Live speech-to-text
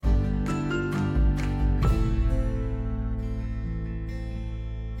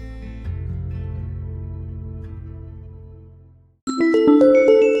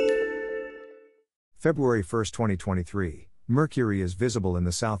February 1, 2023, Mercury is visible in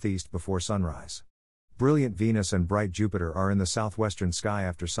the southeast before sunrise. Brilliant Venus and bright Jupiter are in the southwestern sky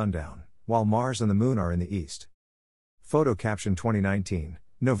after sundown, while Mars and the Moon are in the east. Photo caption 2019,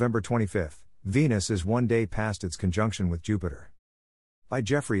 November 25. Venus is 1 day past its conjunction with Jupiter. By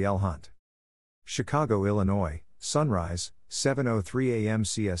Jeffrey L. Hunt. Chicago, Illinois, sunrise, 7:03 a.m.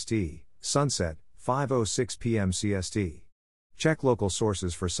 CST, sunset, 5:06 p.m. CST. Check local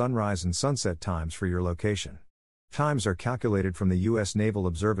sources for sunrise and sunset times for your location. Times are calculated from the U.S. Naval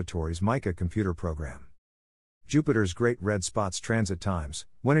Observatory's MICA computer program. Jupiter's Great Red Spot's transit times,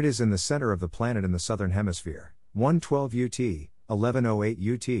 when it is in the center of the planet in the southern hemisphere, 1:12 UT, 11:08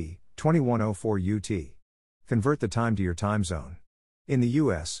 UT, 21:04 UT. Convert the time to your time zone. In the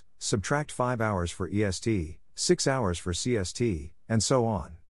U.S., subtract 5 hours for EST, 6 hours for CST, and so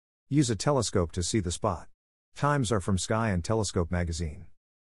on. Use a telescope to see the spot. Times are from Sky and Telescope magazine.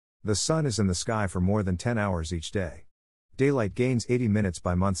 The sun is in the sky for more than 10 hours each day. Daylight gains 80 minutes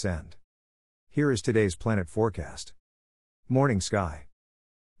by month's end. Here is today's planet forecast. Morning sky.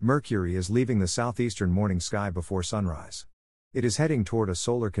 Mercury is leaving the southeastern morning sky before sunrise. It is heading toward a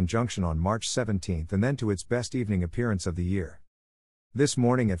solar conjunction on March 17 and then to its best evening appearance of the year. This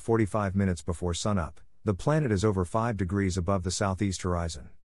morning at 45 minutes before sunup, the planet is over 5 degrees above the southeast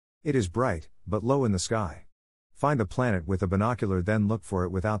horizon. It is bright, but low in the sky. Find the planet with a binocular, then look for it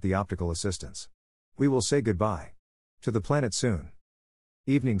without the optical assistance. We will say goodbye to the planet soon.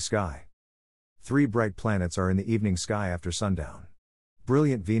 Evening sky. 3 bright planets are in the evening sky after sundown.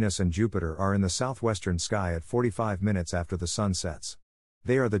 Brilliant Venus and Jupiter are in the southwestern sky at 45 minutes after the sun sets.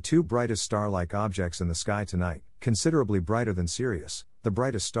 They are the 2 brightest star-like objects in the sky tonight, considerably brighter than Sirius, the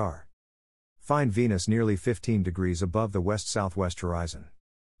brightest star. Find Venus nearly 15 degrees above the west-southwest horizon.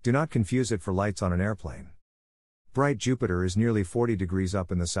 Do not confuse it for lights on an airplane. Bright Jupiter is nearly 40 degrees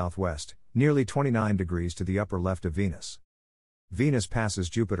up in the southwest, nearly 29 degrees to the upper left of Venus. Venus passes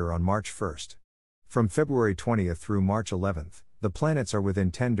Jupiter on March 1. From February 20 through March 11, the planets are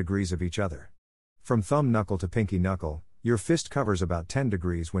within 10 degrees of each other. From thumb knuckle to pinky knuckle, your fist covers about 10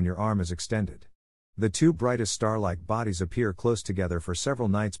 degrees when your arm is extended. The 2 brightest star-like bodies appear close together for several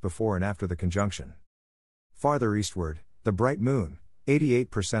nights before and after the conjunction. Farther eastward, the bright moon,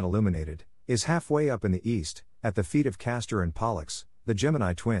 88% illuminated, is halfway up in the east, at the feet of Castor and Pollux, the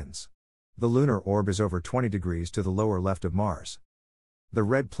Gemini twins. The lunar orb is over 20 degrees to the lower left of Mars. The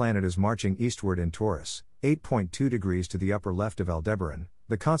red planet is marching eastward in Taurus, 8.2 degrees to the upper left of Aldebaran,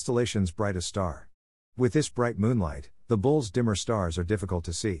 the constellation's brightest star. With this bright moonlight, the Bull's dimmer stars are difficult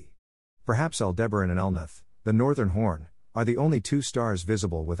to see. Perhaps Aldebaran and Elnath, the northern horn, are the only 2 stars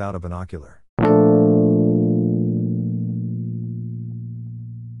visible without a binocular.